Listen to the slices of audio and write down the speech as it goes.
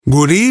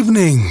Good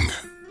evening.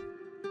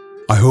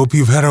 I hope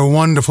you've had a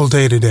wonderful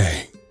day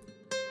today.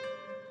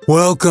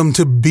 Welcome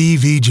to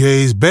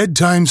BVJ's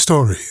Bedtime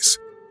Stories.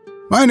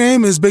 My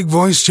name is Big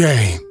Voice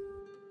Jay,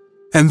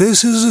 and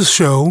this is a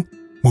show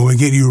where we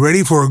get you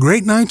ready for a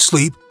great night's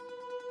sleep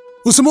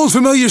with some old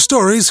familiar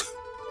stories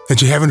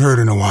that you haven't heard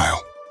in a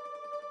while.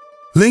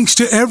 Links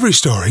to every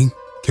story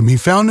can be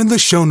found in the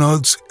show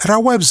notes at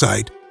our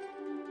website,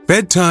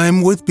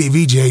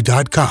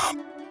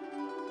 bedtimewithbvj.com.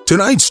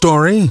 Tonight's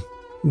story,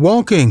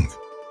 Walking,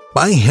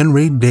 by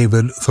Henry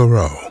David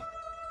Thoreau.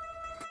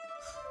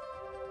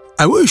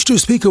 I wish to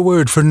speak a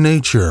word for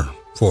nature,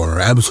 for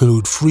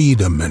absolute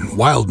freedom and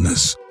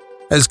wildness,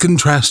 as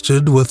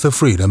contrasted with the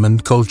freedom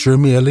and culture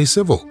merely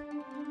civil,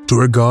 to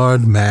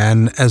regard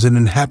man as an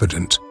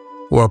inhabitant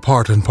or a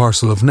part and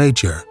parcel of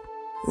nature,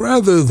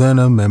 rather than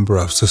a member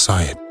of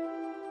society.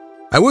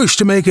 I wish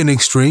to make an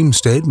extreme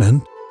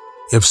statement.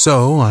 If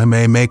so, I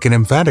may make an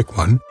emphatic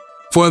one,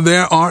 for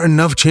there are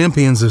enough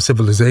champions of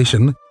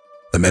civilization.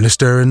 The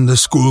minister and the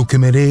school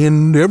committee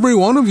and every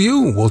one of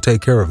you will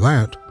take care of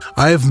that.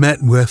 I have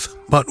met with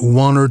but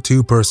one or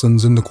two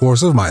persons in the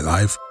course of my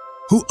life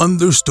who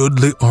understood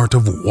the art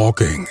of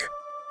walking,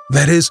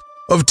 that is,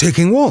 of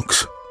taking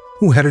walks,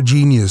 who had a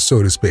genius,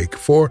 so to speak,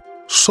 for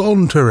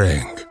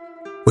sauntering,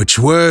 which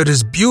word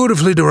is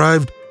beautifully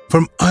derived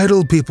from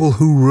idle people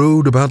who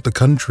rode about the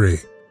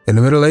country in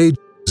the Middle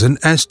Ages and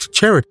asked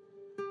charity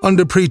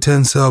under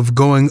pretense of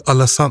going à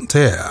la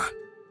santerre,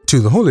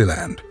 to the Holy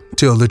Land,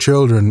 till the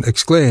children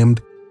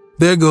exclaimed,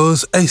 "There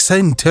goes a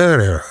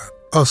sainterer,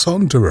 a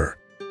saunterer,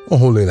 a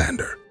Holy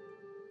Lander."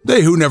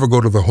 They who never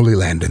go to the Holy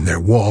Land in their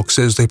walks,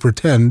 as they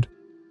pretend,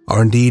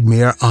 are indeed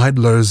mere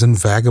idlers and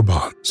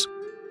vagabonds.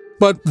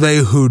 But they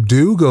who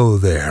do go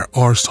there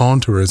are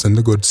saunterers in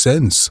the good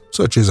sense,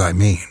 such as I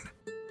mean.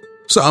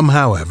 Some,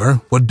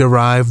 however, would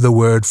derive the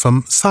word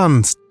from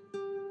sans,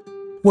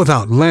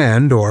 without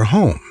land or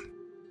home,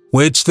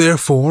 which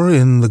therefore,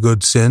 in the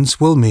good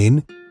sense, will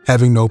mean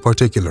having no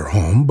particular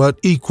home, but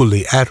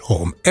equally at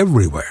home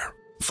everywhere.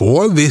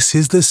 For this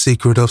is the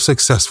secret of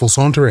successful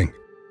sauntering.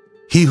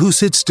 He who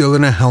sits still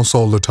in a house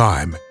all the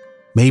time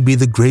may be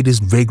the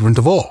greatest vagrant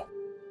of all,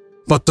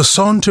 but the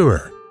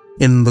saunterer,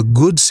 in the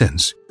good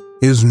sense,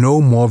 is no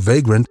more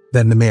vagrant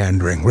than the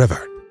meandering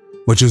river,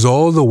 which is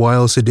all the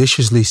while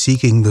seditiously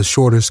seeking the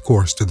shortest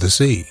course to the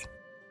sea.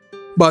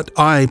 But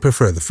I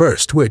prefer the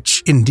first,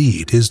 which,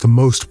 indeed, is the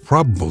most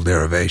probable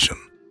derivation.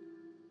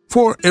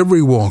 For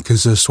every walk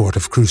is a sort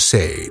of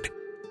crusade,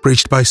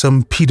 preached by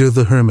some Peter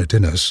the Hermit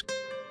in us,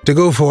 to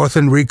go forth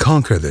and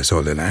reconquer this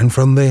Holy Land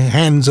from the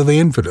hands of the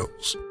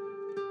infidels.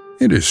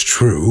 It is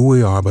true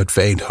we are but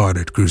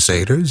faint-hearted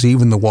crusaders,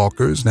 even the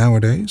walkers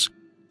nowadays,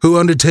 who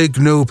undertake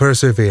no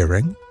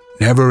persevering,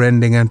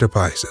 never-ending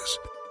enterprises.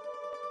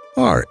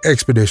 Our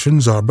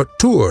expeditions are but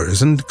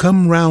tours and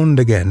come round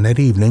again at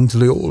evening to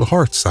the old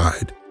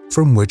hearthside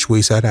from which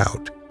we set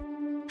out.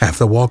 Half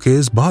the walk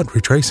is but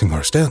retracing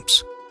our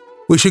steps.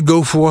 We should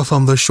go forth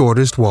on the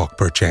shortest walk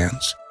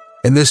perchance,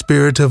 in the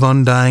spirit of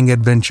undying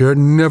adventure,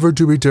 never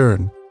to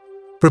return,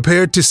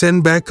 prepared to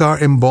send back our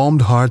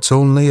embalmed hearts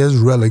only as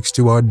relics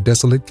to our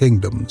desolate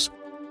kingdoms.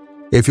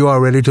 If you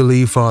are ready to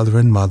leave father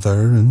and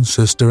mother and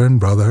sister and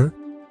brother,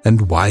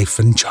 and wife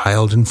and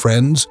child and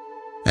friends,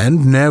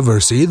 and never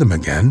see them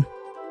again,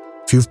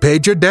 if you've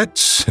paid your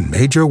debts and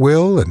made your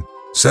will and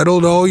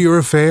settled all your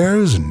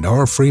affairs and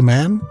are a free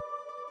man,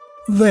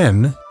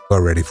 then you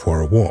are ready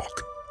for a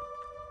walk.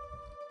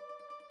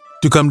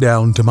 To come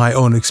down to my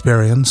own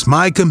experience,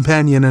 my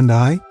companion and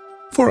I,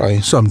 for I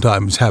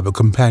sometimes have a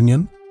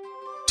companion,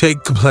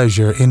 take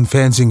pleasure in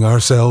fancying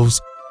ourselves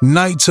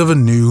knights of a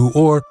new,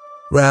 or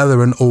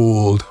rather an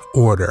old,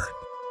 order,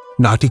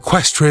 not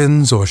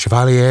equestrians or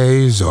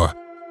chevaliers or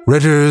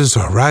ritters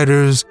or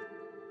riders,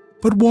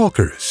 but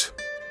walkers,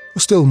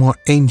 a still more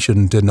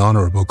ancient and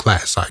honorable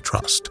class, I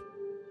trust.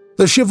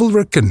 The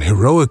chivalric and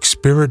heroic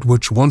spirit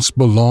which once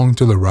belonged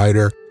to the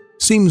rider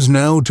seems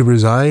now to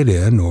reside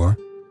in, or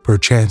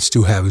perchance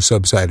to have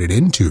subsided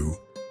into,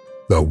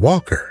 the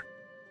walker.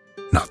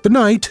 Not the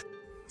knight,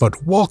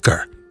 but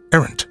walker,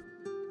 errant.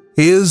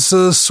 He is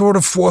a sort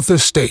of fourth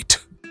estate,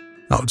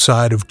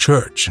 outside of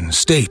church and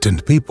state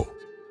and people.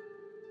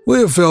 We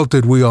have felt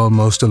that we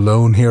almost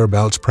alone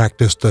hereabouts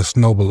practice this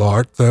noble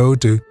art, though,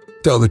 to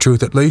tell the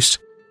truth at least,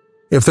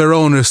 if their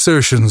own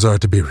assertions are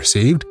to be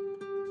received.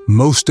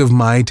 Most of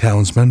my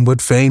townsmen would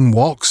fain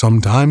walk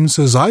sometimes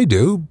as I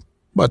do,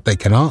 but they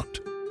cannot.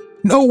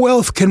 No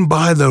wealth can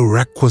buy the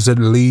requisite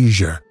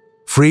leisure,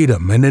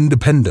 freedom, and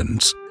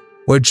independence,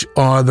 which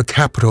are the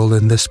capital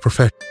in this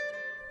profession.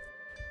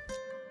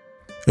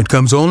 It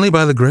comes only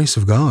by the grace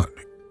of God.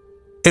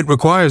 It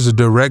requires a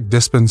direct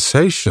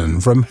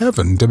dispensation from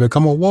heaven to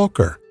become a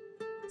walker.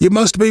 You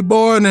must be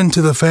born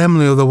into the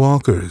family of the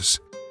walkers.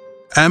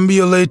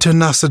 Ambulator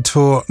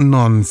nascitur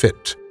non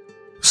fit.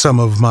 Some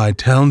of my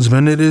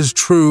townsmen, it is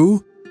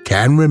true,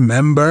 can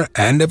remember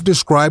and have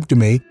described to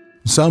me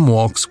some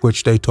walks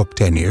which they took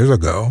 10 years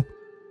ago,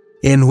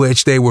 in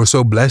which they were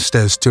so blessed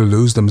as to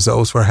lose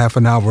themselves for half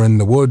an hour in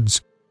the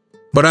woods,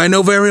 But I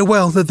know very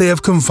well that they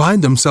have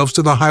confined themselves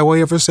to the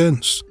highway ever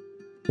since,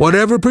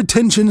 whatever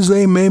pretensions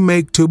they may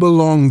make to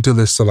belong to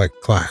this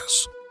select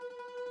class.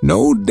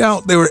 No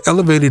doubt they were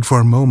elevated for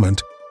a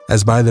moment,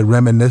 as by the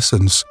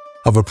reminiscence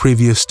of a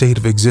previous state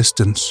of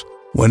existence,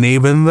 when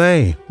even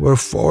they were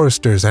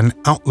foresters and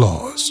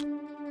outlaws.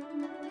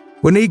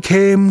 When he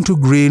came to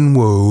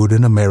Greenwood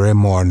in a merry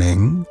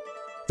morning,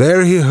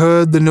 there he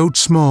heard the note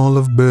small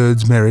of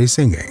birds merry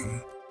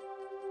singing.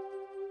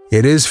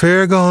 "It is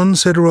fair gone,"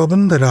 said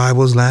Robin, "that I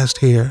was last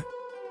here.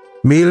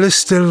 Me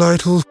lister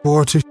lytle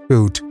for to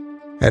shoot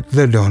at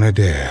the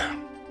Donader."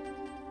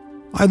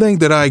 I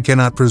think that I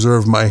cannot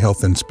preserve my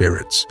health and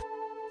spirits,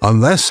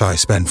 unless I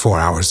spend 4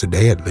 hours a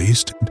day at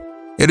least, and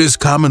it is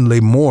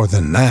commonly more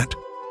than that,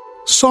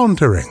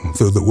 sauntering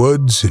through the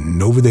woods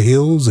and over the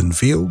hills and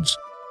fields,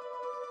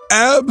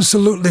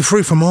 absolutely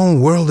free from all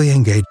worldly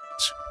engagements.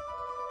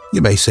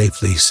 You may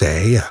safely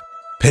say a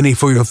penny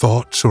for your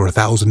thoughts or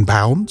 1,000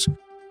 pounds,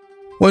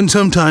 when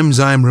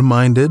sometimes I am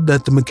reminded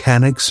that the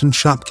mechanics and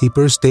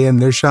shopkeepers stay in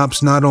their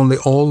shops not only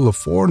all the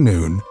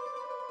forenoon,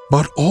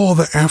 but all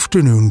the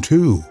afternoon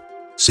too,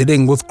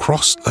 sitting with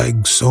crossed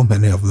legs, so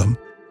many of them,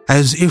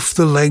 as if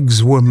the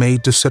legs were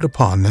made to sit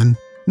upon and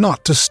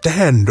not to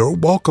stand or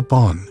walk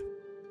upon.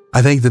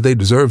 I think that they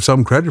deserve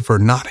some credit for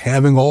not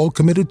having all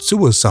committed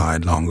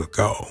suicide long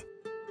ago.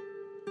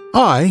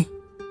 I,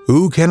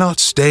 who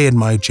cannot stay in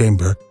my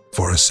chamber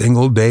for a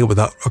single day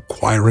without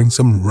acquiring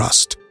some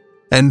rust,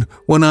 and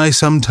when I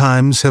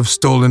sometimes have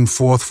stolen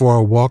forth for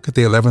a walk at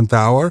the 11th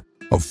hour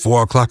of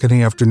 4 o'clock in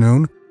the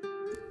afternoon,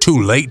 too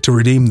late to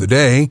redeem the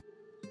day,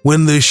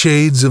 when the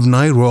shades of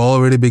night were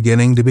already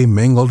beginning to be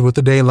mingled with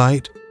the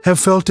daylight, have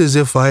felt as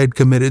if I had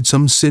committed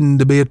some sin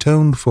to be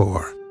atoned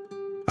for.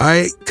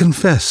 I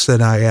confess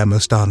that I am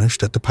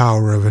astonished at the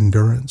power of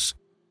endurance,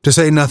 to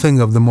say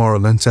nothing of the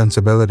moral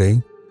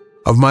insensibility,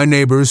 of my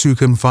neighbors who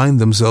confine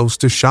themselves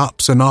to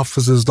shops and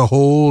offices the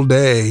whole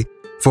day,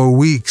 for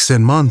weeks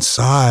and months,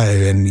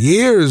 aye, and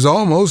years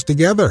almost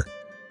together.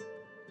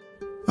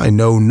 I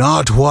know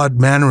not what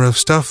manner of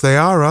stuff they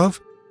are of,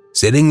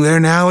 sitting there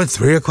now at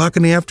 3 o'clock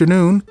in the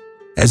afternoon,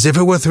 as if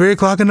it were 3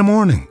 o'clock in the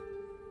morning.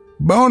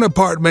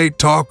 Bonaparte may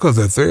talk of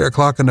the 3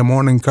 o'clock in the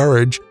morning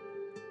courage,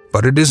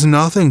 but it is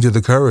nothing to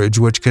the courage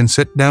which can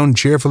sit down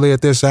cheerfully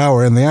at this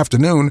hour in the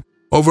afternoon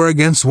over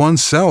against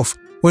oneself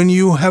when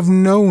you have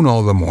known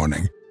all the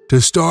morning to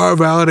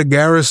starve out a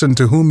garrison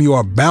to whom you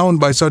are bound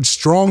by such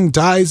strong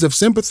ties of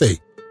sympathy.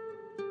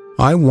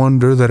 I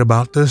wonder that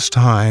about this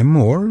time,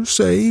 or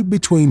say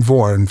between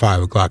 4 and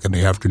 5 o'clock in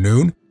the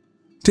afternoon,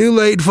 too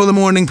late for the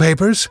morning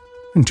papers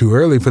and too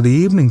early for the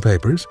evening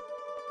papers,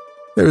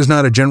 there is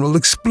not a general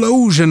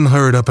explosion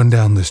heard up and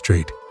down the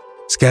street,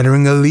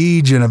 scattering a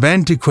legion of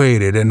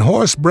antiquated and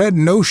horse-bred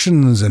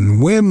notions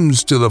and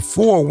whims to the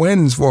four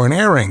winds for an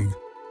airing.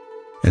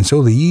 And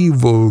so the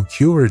evil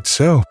cure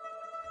itself.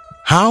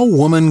 How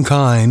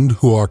womankind,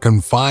 who are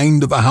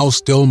confined to the house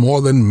still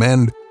more than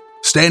men,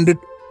 stand it,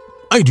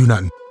 I do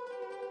not know.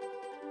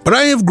 But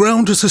I have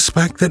ground to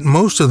suspect that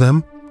most of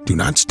them do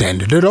not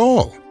stand it at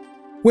all,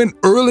 when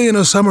early in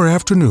a summer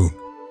afternoon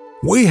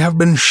we have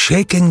been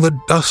shaking the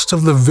dust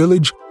of the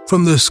village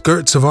from the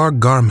skirts of our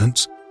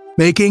garments,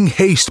 making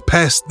haste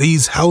past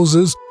these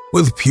houses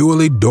with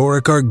purely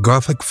Doric or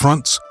Gothic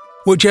fronts,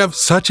 which have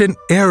such an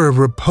air of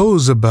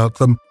repose about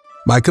them.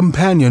 My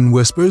companion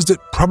whispers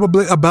that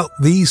probably about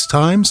these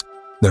times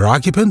their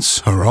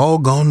occupants are all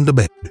gone to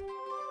bed.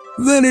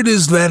 Then it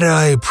is that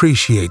I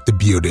appreciate the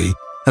beauty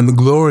and the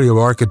glory of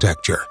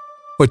architecture,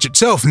 which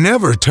itself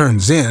never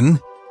turns in,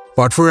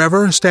 but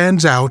forever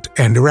stands out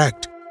and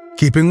erect,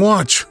 keeping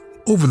watch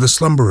over the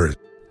slumberers.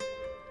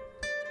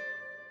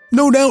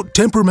 No doubt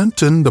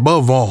temperament and,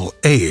 above all,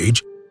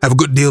 age have a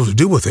good deal to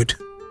do with it.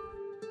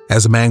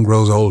 As a man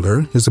grows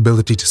older, his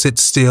ability to sit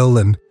still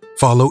and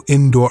follow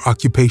indoor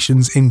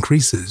occupations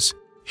increases.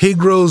 He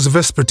grows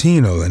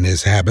vespertinal in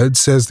his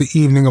habits as the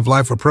evening of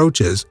life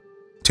approaches,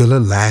 till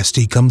at last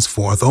he comes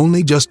forth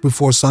only just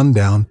before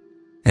sundown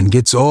and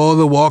gets all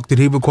the walk that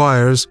he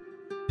requires,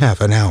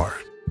 half an hour.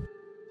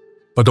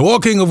 But the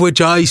walking of which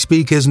I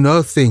speak has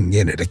nothing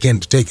in it akin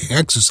to taking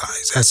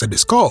exercise, as it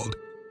is called,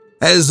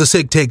 as the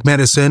sick take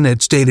medicine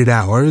at stated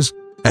hours,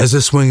 as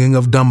the swinging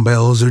of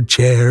dumbbells or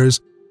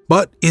chairs,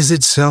 but is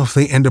itself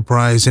the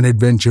enterprise and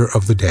adventure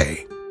of the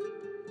day.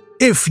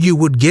 If you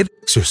would get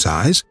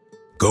exercise,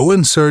 go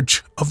in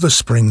search of the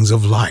springs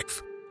of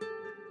life.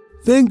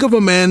 Think of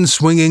a man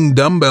swinging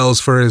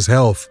dumbbells for his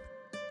health,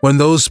 when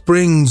those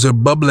springs are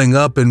bubbling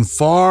up in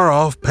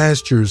far-off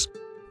pastures,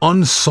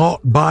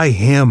 unsought by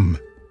him.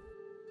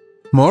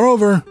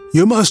 Moreover,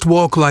 you must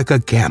walk like a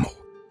camel,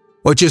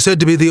 which is said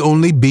to be the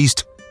only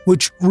beast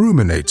which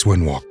ruminates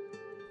when walking.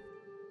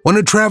 When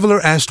a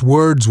traveler asked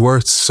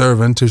Wordsworth's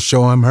servant to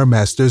show him her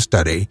master's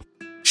study,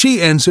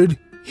 she answered,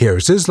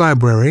 "Here's his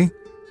library,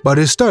 but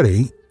his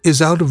study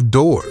is out of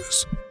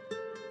doors."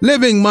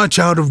 Living much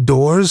out of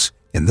doors,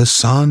 in the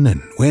sun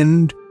and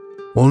wind,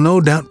 will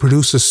no doubt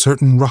produce a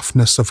certain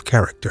roughness of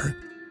character,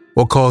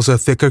 will cause a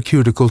thicker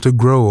cuticle to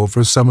grow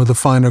over some of the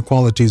finer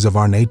qualities of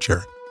our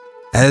nature,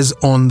 as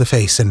on the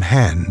face and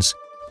hands,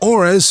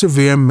 or as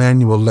severe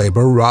manual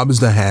labor robs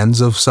the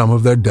hands of some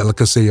of their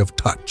delicacy of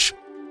touch.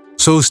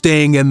 So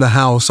staying in the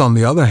house, on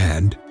the other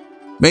hand,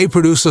 may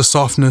produce a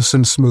softness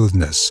and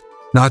smoothness,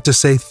 not to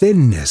say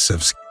thinness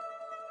of skin,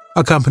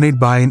 accompanied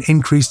by an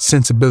increased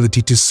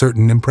sensibility to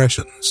certain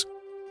impressions.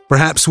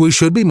 Perhaps we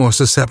should be more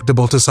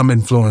susceptible to some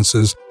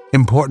influences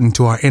important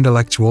to our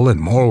intellectual and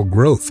moral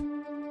growth.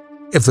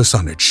 If the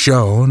sun had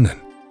shone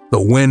and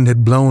the wind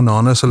had blown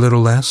on us a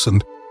little less,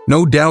 and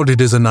no doubt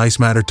it is a nice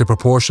matter to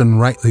proportion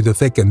rightly to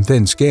thick and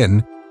thin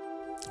skin,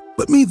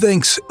 but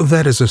methinks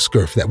that is a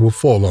scurf that will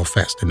fall off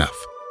fast enough,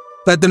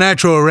 that the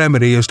natural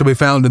remedy is to be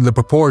found in the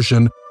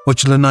proportion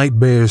which the night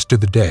bears to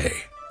the day,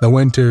 the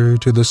winter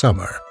to the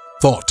summer,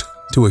 thought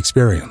to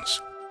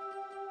experience.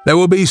 There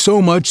will be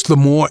so much the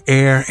more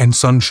air and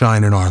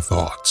sunshine in our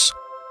thoughts.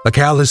 The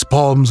callous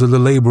palms of the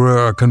laborer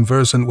are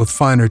conversant with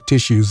finer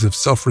tissues of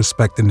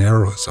self-respect and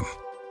heroism,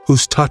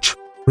 whose touch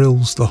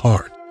thrills the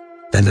heart,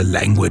 than the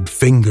languid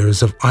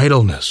fingers of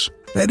idleness,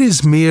 that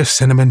is mere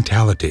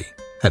sentimentality,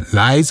 that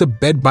lies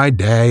abed by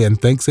day and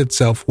thinks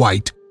itself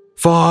white,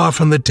 far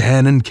from the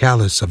tan and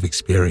callous of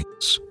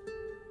experience.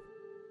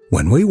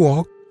 When we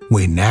walk,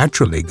 we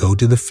naturally go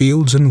to the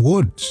fields and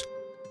woods.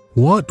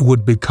 What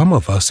would become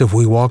of us if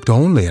we walked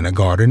only in a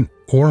garden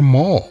or a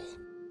mall?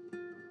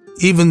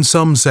 Even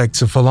some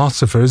sects of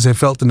philosophers have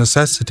felt the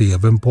necessity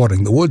of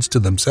importing the woods to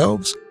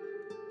themselves,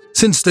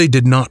 since they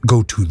did not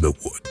go to the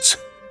woods.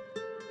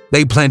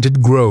 They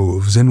planted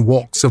groves and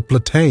walks of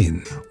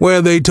platane,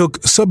 where they took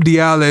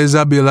subdiales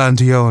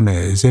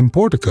ambulationes in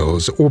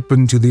porticos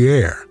open to the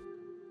air.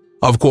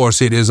 Of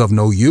course, it is of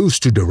no use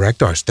to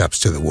direct our steps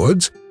to the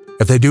woods,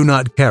 if they do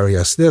not carry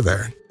us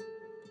thither.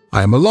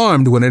 I am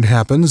alarmed when it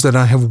happens that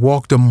I have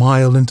walked a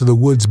mile into the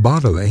woods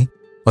bodily,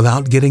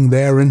 without getting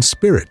there in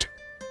spirit.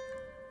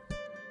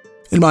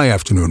 In my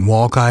afternoon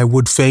walk, I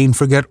would fain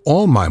forget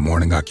all my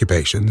morning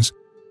occupations,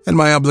 and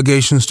my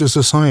obligations to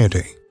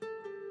society.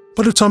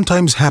 But it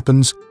sometimes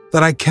happens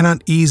that I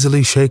cannot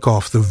easily shake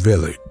off the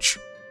village.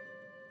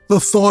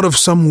 The thought of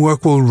some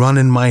work will run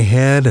in my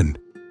head, and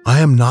I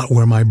am not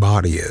where my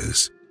body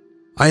is.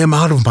 I am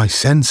out of my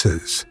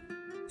senses.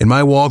 In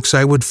my walks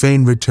I would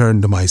fain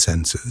return to my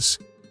senses.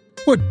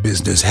 What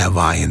business have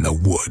I in the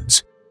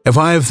woods, if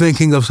I am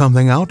thinking of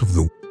something out of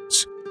the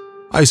woods?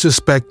 I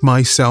suspect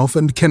myself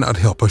and cannot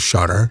help a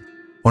shudder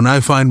when I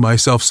find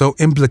myself so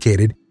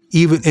implicated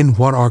even in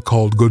what are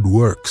called good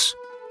works,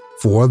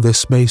 for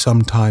this may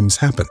sometimes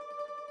happen.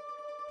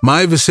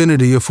 My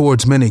vicinity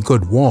affords many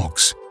good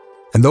walks,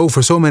 and though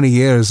for so many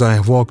years I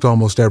have walked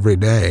almost every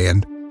day,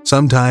 and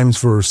sometimes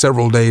for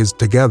several days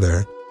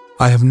together,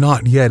 I have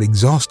not yet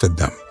exhausted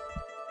them.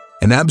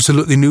 An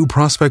absolutely new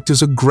prospect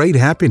is a great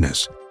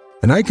happiness,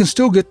 and I can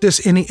still get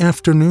this any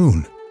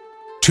afternoon.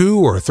 2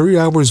 or 3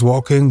 hours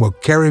walking will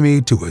carry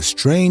me to as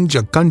strange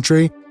a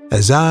country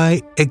as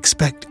I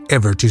expect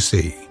ever to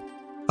see.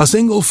 A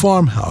single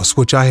farmhouse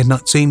which I had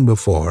not seen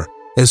before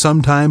is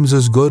sometimes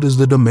as good as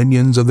the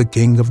dominions of the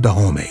king of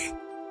Dahomey.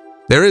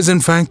 There is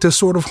in fact a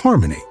sort of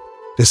harmony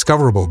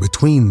discoverable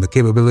between the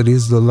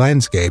capabilities of the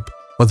landscape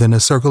within a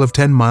circle of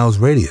 10 miles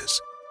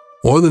radius,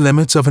 or the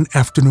limits of an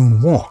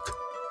afternoon walk,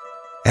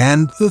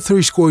 and the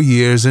 80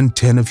 years and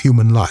 10 of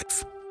human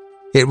life.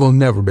 It will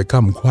never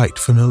become quite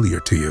familiar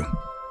to you.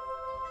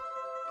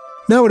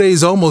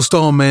 Nowadays, almost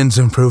all men's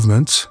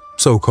improvements,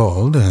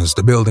 so-called, as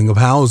the building of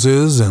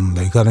houses and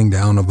the cutting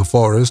down of the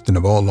forest and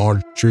of all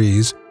large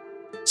trees,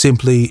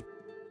 simply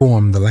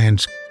form the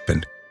landscape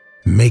and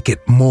make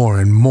it more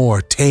and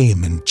more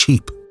tame and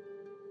cheap.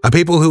 A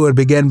people who had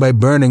begun by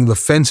burning the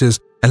fences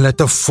and let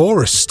the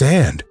forest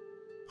stand.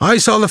 I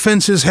saw the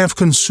fences half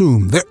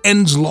consumed, their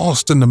ends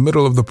lost in the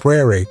middle of the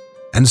prairie,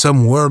 and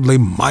some worldly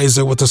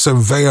miser with a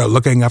surveyor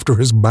looking after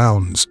his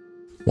bounds,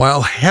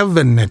 while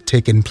heaven had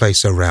taken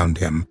place around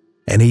him,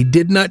 and he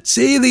did not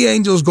see the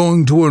angels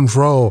going to and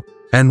fro,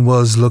 and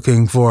was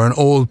looking for an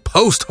old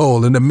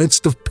post-hole in the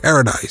midst of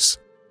paradise.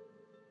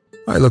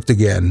 I looked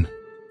again,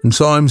 and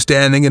saw him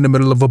standing in the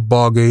middle of a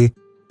boggy,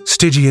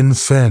 Stygian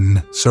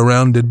fen,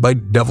 surrounded by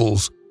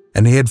devils,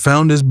 and he had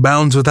found his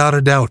bounds without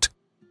a doubt.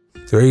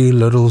 3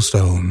 little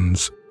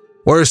stones,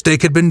 where a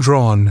stake had been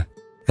drawn,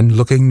 and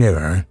looking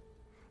nearer,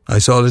 I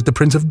saw that the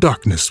Prince of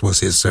Darkness was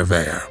his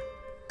surveyor.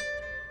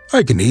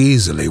 I can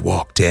easily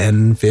walk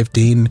 10,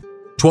 15,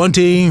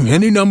 20,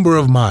 any number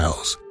of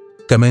miles,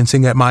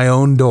 commencing at my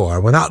own door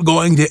without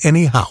going to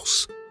any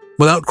house,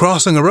 without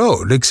crossing a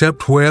road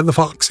except where the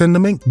fox and the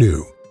mink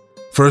do,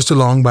 first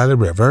along by the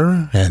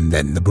river, and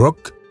then the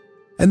brook,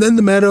 and then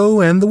the meadow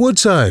and the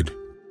woodside.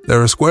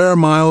 There are square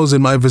miles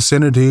in my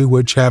vicinity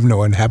which have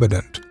no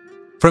inhabitant.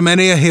 From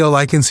many a hill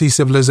I can see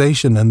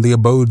civilization and the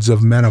abodes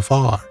of men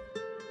afar.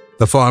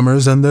 The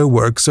farmers and their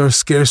works are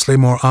scarcely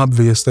more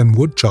obvious than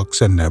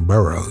woodchucks in their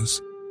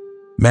burrows.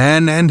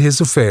 Man and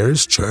his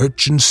affairs,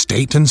 church and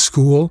state and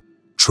school,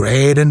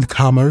 trade and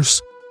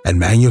commerce, and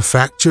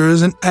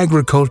manufactures and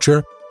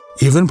agriculture,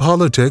 even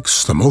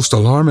politics, the most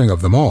alarming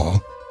of them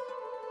all.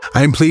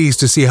 I am pleased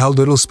to see how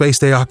little space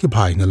they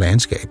occupy in the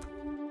landscape.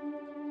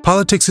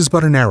 Politics is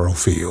but a narrow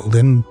field,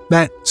 and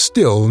that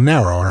still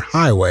narrower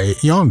highway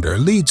yonder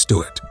leads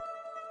to it.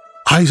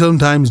 I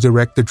sometimes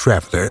direct the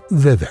traveler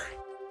thither.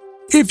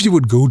 If you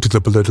would go to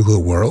the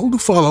political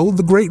world, follow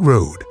the great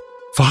road.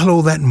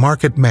 Follow that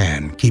market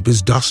man, keep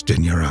his dust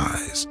in your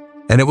eyes,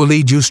 and it will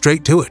lead you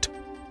straight to it.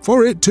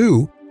 For it,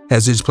 too,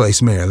 has its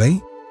place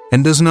merely,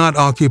 and does not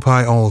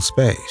occupy all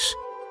space.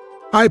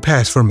 I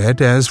pass from it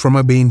as from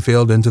a bean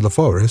field into the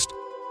forest,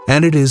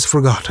 and it is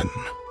forgotten.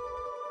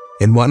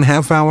 In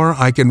 1/2 hour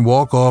I can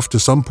walk off to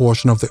some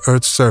portion of the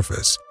earth's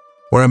surface,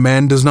 where a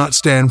man does not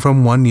stand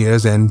from one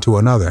year's end to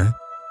another,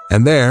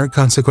 and there,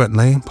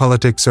 consequently,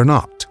 politics are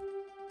not,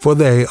 for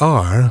they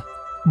are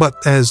but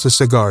as the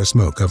cigar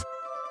smoke of.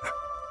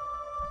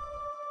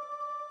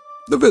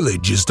 The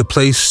village is the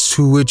place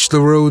to which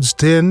the roads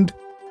tend,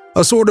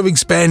 a sort of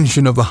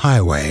expansion of the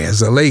highway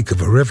as a lake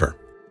of a river.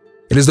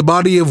 It is the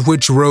body of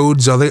which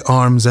roads are the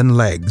arms and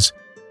legs,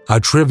 a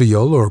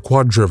trivial or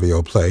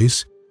quadrivial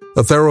place,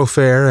 a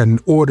thoroughfare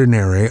and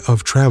ordinary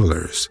of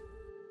travelers.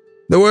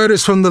 The word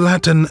is from the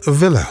Latin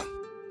villa,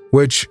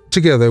 which,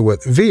 together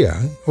with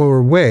via,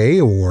 or way,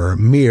 or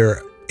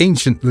mere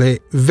anciently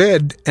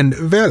ved and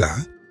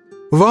vela,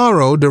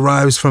 varo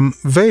derives from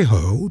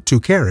veho, to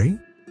carry,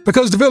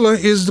 because the villa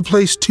is the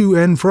place to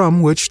and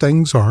from which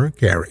things are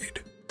carried.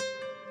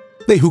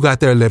 They who got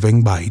their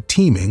living by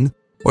teaming,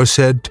 or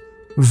said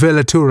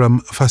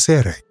vellaturum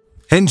facere,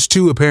 hence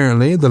too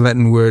apparently the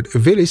Latin word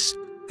vilis,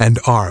 and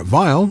are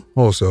vile,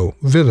 also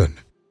villain.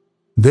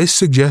 This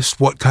suggests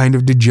what kind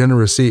of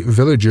degeneracy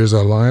villagers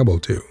are liable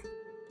to.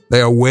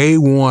 They are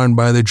way-worn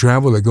by the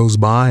traveler that goes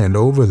by and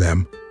over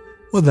them,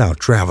 without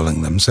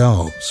traveling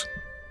themselves.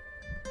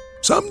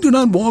 Some do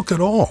not walk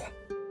at all.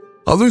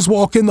 Others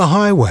walk in the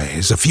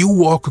highways, a few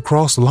walk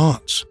across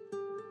lots.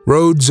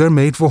 Roads are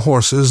made for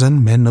horses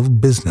and men of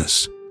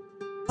business.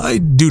 I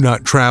do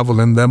not travel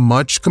in them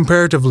much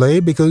comparatively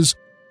because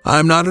I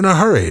am not in a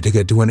hurry to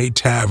get to any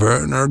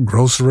tavern or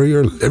grocery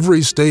or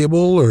livery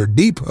stable or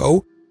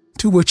depot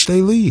to which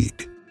they lead.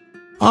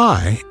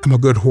 I am a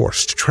good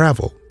horse to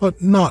travel,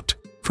 but not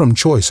from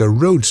choice a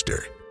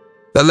roadster.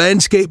 The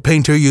landscape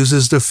painter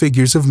uses the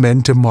figures of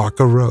men to mark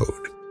a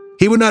road.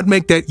 He would not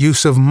make that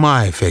use of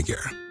my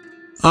figure.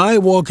 I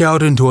walk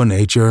out into a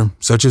nature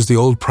such as the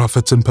old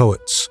prophets and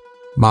poets,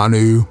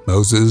 Manu,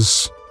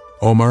 Moses,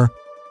 Homer,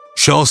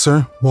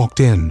 Chaucer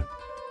walked in.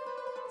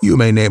 You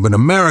may name it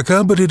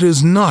America, but it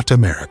is not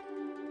America.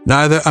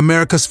 Neither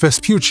Americus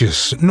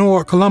Vespucius,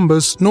 nor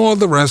Columbus, nor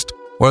the rest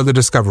were the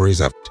discoveries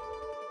of it.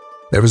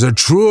 There is a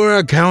truer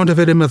account of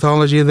it in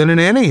mythology than in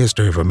any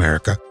history of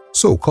America,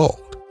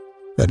 so-called,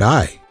 that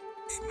I.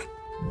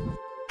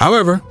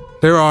 However,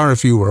 there are a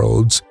few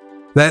roads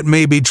that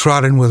may be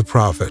trodden with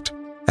profit,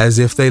 as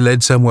if they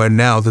led somewhere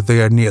now that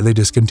they are nearly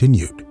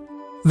discontinued.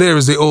 There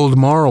is the old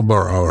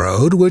Marlborough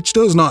Road, which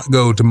does not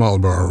go to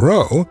Marlborough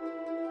Row,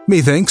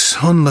 methinks,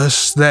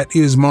 unless that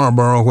is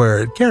Marlborough where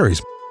it carries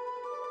me.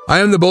 I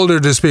am the bolder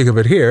to speak of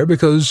it here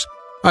because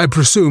I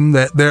presume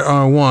that there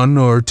are 1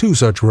 or 2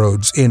 such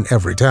roads in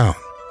every town.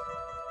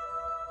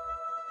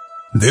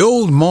 The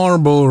old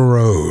Marlborough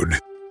Road,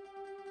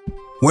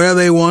 where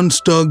they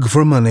once dug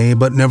for money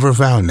but never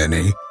found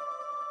any,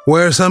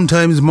 where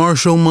sometimes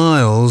Marshal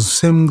Miles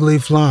singly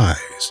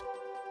flies,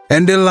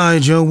 and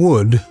Elijah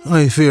Wood,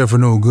 I fear for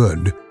no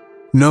good,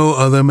 no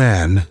other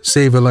man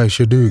save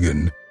Elisha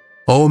Dugan,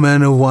 O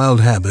men of wild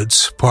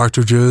habits,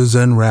 partridges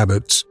and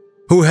rabbits,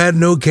 who had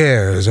no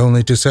cares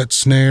only to set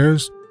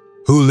snares,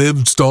 who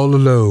lived all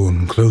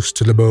alone, close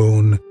to the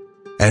bone,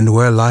 and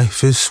where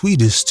life is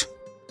sweetest,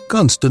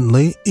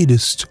 constantly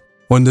eatest.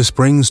 When the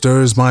spring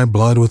stirs my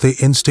blood with the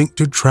instinct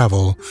to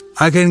travel,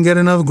 I can get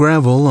enough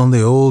gravel on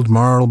the old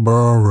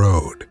Marlborough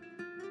Road.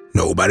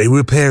 Nobody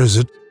repairs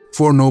it,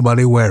 for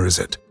nobody wears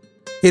it.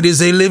 It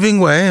is a living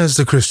way, as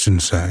the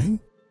Christians say.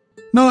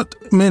 Not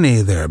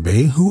many there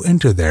be who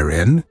enter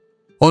therein,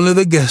 only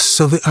the guests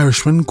of the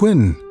Irishman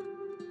Quinn.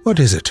 What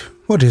is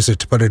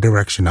it but a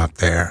direction out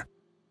there,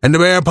 and the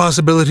bare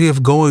possibility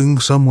of going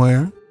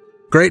somewhere?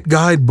 Great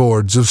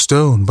guide-boards of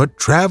stone, but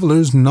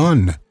travelers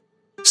none.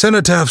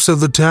 Cenotaphs of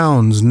the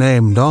towns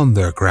named on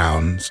their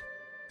crowns.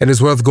 It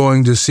is worth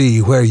going to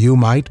see where you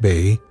might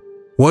be.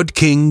 What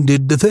king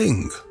did the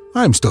thing?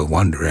 I'm still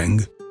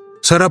wondering.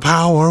 Set up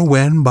how or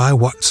when by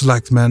what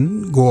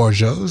selectmen,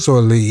 Gorges or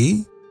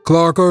Lee,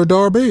 Clark or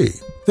Darby?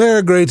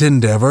 Their great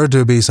endeavor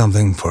to be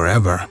something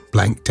forever,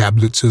 blank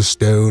tablets of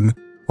stone,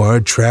 where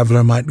a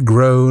traveler might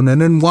groan,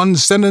 and in one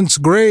sentence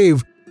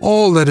grave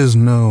all that is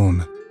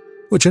known,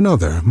 which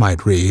another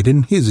might read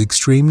in his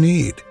extreme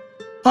need.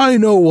 I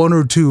know 1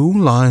 or 2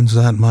 lines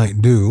that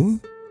might do,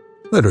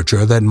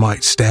 literature that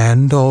might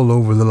stand all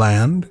over the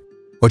land,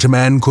 which a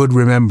man could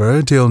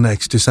remember till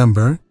next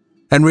December,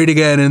 and read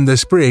again in the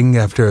spring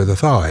after the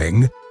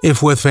thawing.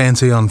 If with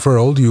fancy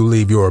unfurled you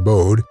leave your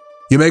abode,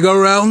 you may go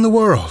round the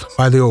world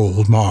by the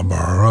old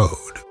Marlborough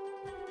Road.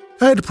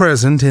 At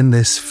present, in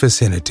this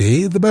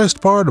vicinity, the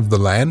best part of the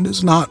land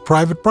is not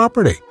private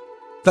property.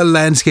 The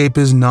landscape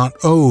is not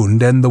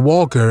owned, and the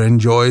walker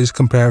enjoys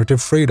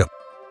comparative freedom.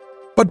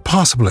 But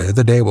possibly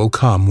the day will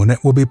come when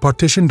it will be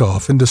partitioned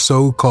off into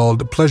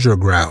so-called pleasure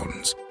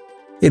grounds,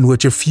 in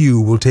which a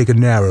few will take a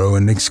narrow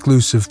and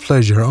exclusive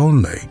pleasure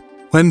only,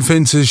 when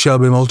fences shall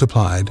be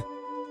multiplied,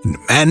 and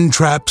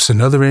man-traps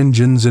and other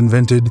engines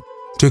invented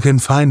to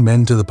confine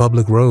men to the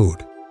public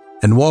road,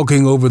 and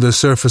walking over the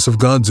surface of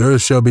God's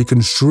earth shall be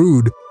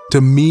construed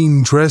to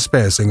mean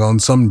trespassing on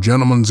some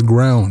gentleman's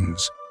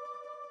grounds.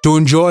 To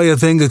enjoy a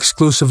thing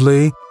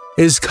exclusively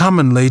is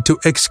commonly to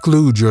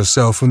exclude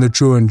yourself from the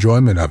true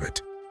enjoyment of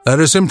it. Let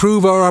us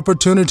improve our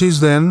opportunities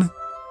then,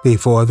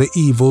 before the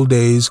evil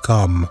days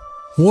come.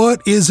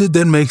 What is it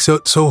that makes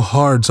it so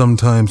hard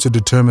sometimes to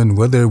determine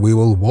whether we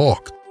will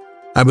walk?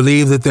 I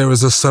believe that there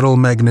is a subtle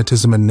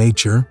magnetism in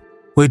nature,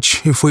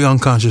 which, if we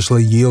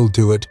unconsciously yield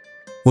to it,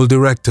 will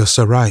direct us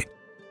aright.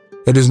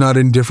 It is not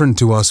indifferent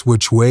to us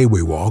which way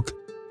we walk.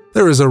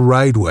 There is a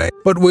right way,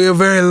 but we are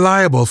very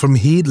liable from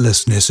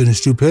heedlessness and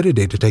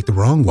stupidity to take the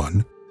wrong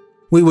one.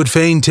 We would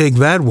fain take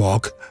that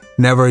walk,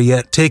 never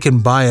yet taken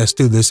by us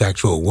through this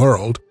actual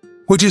world,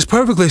 which is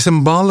perfectly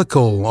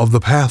symbolical of the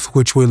path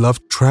which we love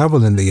to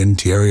travel in the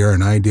interior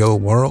and ideal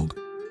world.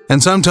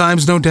 And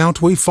sometimes, no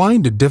doubt, we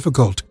find it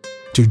difficult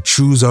to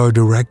choose our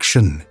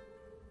direction,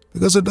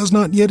 because it does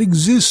not yet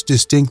exist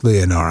distinctly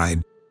in our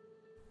mind.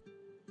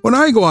 When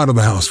I go out of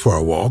the house for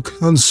a walk,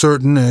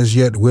 uncertain as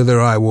yet whither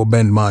I will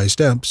bend my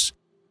steps,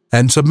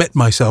 and submit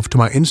myself to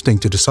my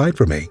instinct to decide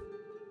for me,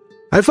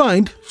 I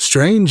find,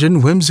 strange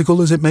and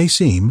whimsical as it may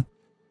seem,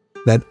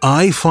 that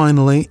I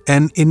finally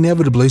and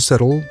inevitably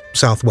settle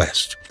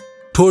southwest,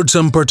 toward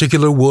some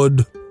particular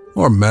wood,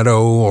 or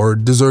meadow, or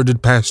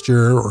deserted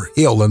pasture, or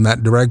hill in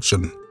that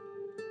direction.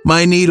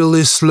 My needle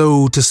is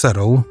slow to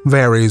settle,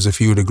 varies a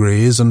few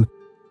degrees, and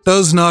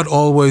does not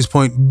always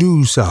point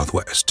due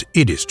southwest,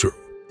 it is true.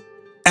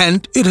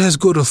 And it has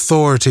good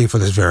authority for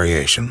this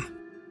variation,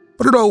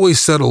 but it always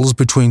settles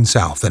between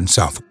south and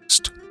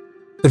southwest.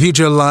 The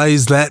future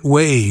lies that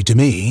way to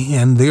me,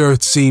 and the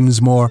earth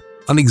seems more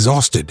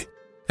unexhausted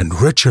and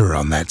richer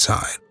on that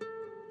side.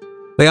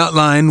 The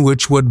outline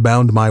which would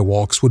bound my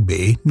walks would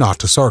be,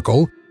 not a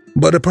circle,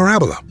 but a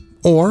parabola,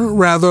 or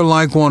rather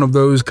like one of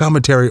those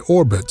cometary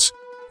orbits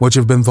which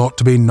have been thought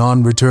to be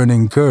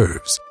non-returning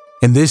curves,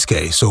 in this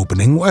case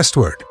opening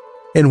westward,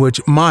 in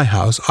which my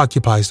house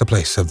occupies the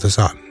place of the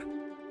sun.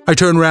 I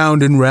turn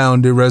round and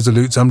round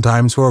irresolute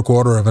sometimes for a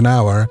quarter of an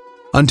hour,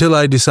 until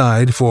I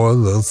decide for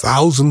the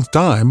 1,000th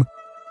time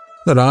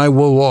that I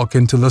will walk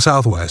into the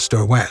southwest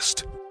or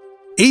west.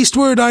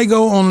 Eastward I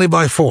go only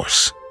by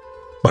force,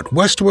 but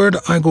westward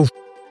I go.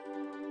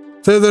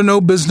 Thither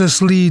no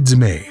business leads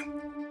me.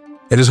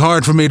 It is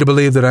hard for me to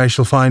believe that I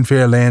shall find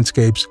fair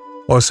landscapes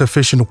or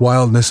sufficient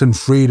wildness and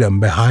freedom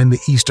behind the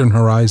eastern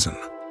horizon.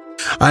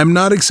 I am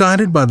not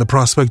excited by the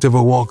prospect of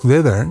a walk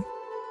thither,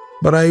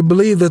 but I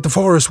believe that the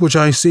forest which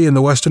I see in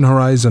the western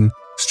horizon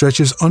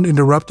stretches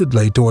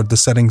uninterruptedly toward the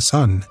setting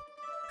sun,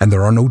 and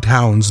there are no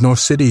towns nor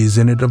cities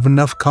in it of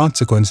enough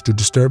consequence to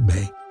disturb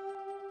me.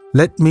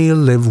 Let me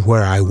live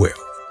where I will.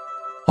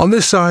 On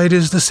this side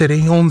is the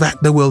city, on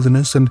that the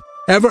wilderness, and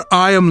ever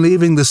I am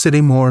leaving the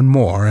city more and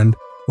more, and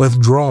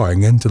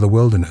withdrawing into the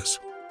wilderness.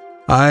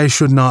 I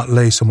should not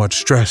lay so much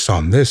stress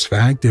on this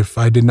fact if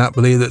I did not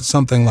believe that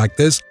something like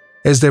this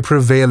is the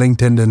prevailing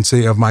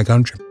tendency of my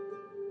country.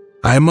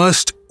 I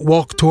must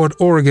walk toward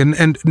Oregon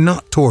and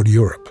not toward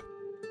Europe.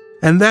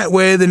 And that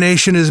way the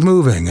nation is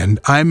moving, and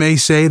I may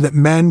say that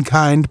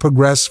mankind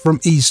progress from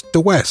east to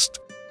west.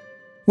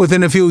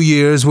 Within a few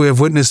years, we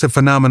have witnessed the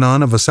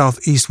phenomenon of a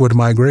southeastward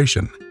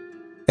migration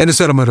in the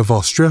settlement of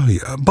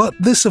Australia, but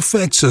this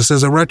affects us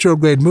as a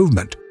retrograde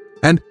movement,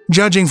 and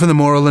judging from the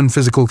moral and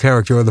physical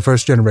character of the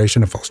first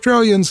generation of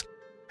Australians,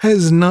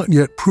 has not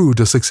yet proved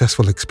a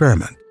successful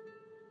experiment.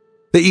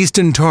 The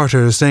Eastern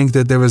Tartars think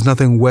that there is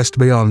nothing west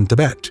beyond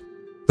Tibet.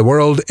 The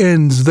world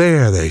ends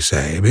there, they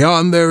say.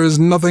 Beyond there is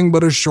nothing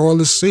but a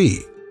shoreless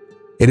sea.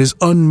 It is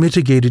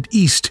unmitigated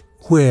east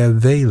where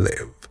they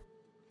live.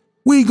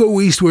 We go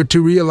eastward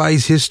to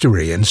realize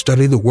history and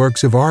study the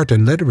works of art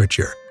and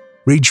literature,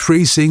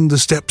 retracing the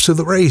steps of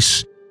the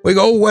race. We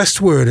go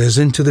westward as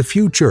into the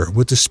future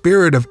with the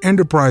spirit of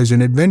enterprise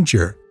and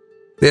adventure.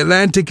 The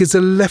Atlantic is a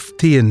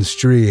Leftian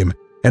stream,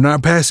 and our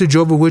passage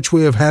over which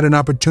we have had an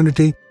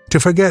opportunity to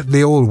forget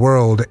the old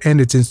world and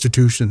its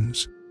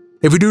institutions.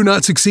 If we do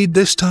not succeed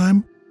this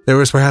time,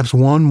 there is perhaps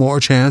one more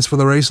chance for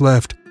the race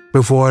left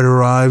before it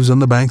arrives on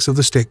the banks of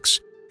the Styx,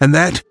 and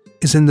that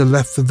is in the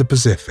left of the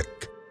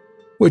Pacific,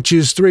 which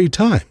is 3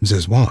 times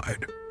as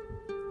wide.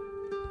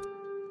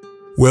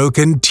 We'll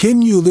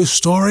continue this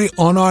story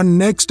on our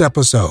next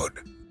episode.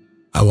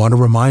 I want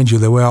to remind you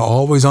that we are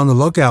always on the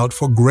lookout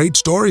for great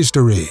stories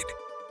to read.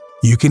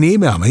 You can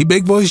email me,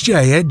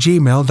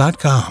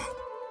 bigvoicej@gmail.com.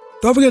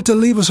 Don't forget to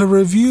leave us a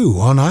review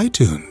on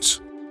iTunes.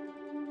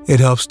 It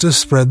helps to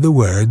spread the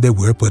word that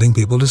we're putting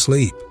people to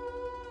sleep.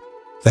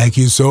 Thank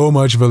you so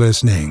much for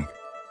listening.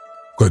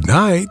 Good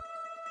night.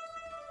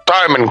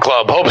 Diamond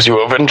Club hopes you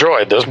have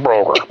enjoyed this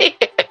program.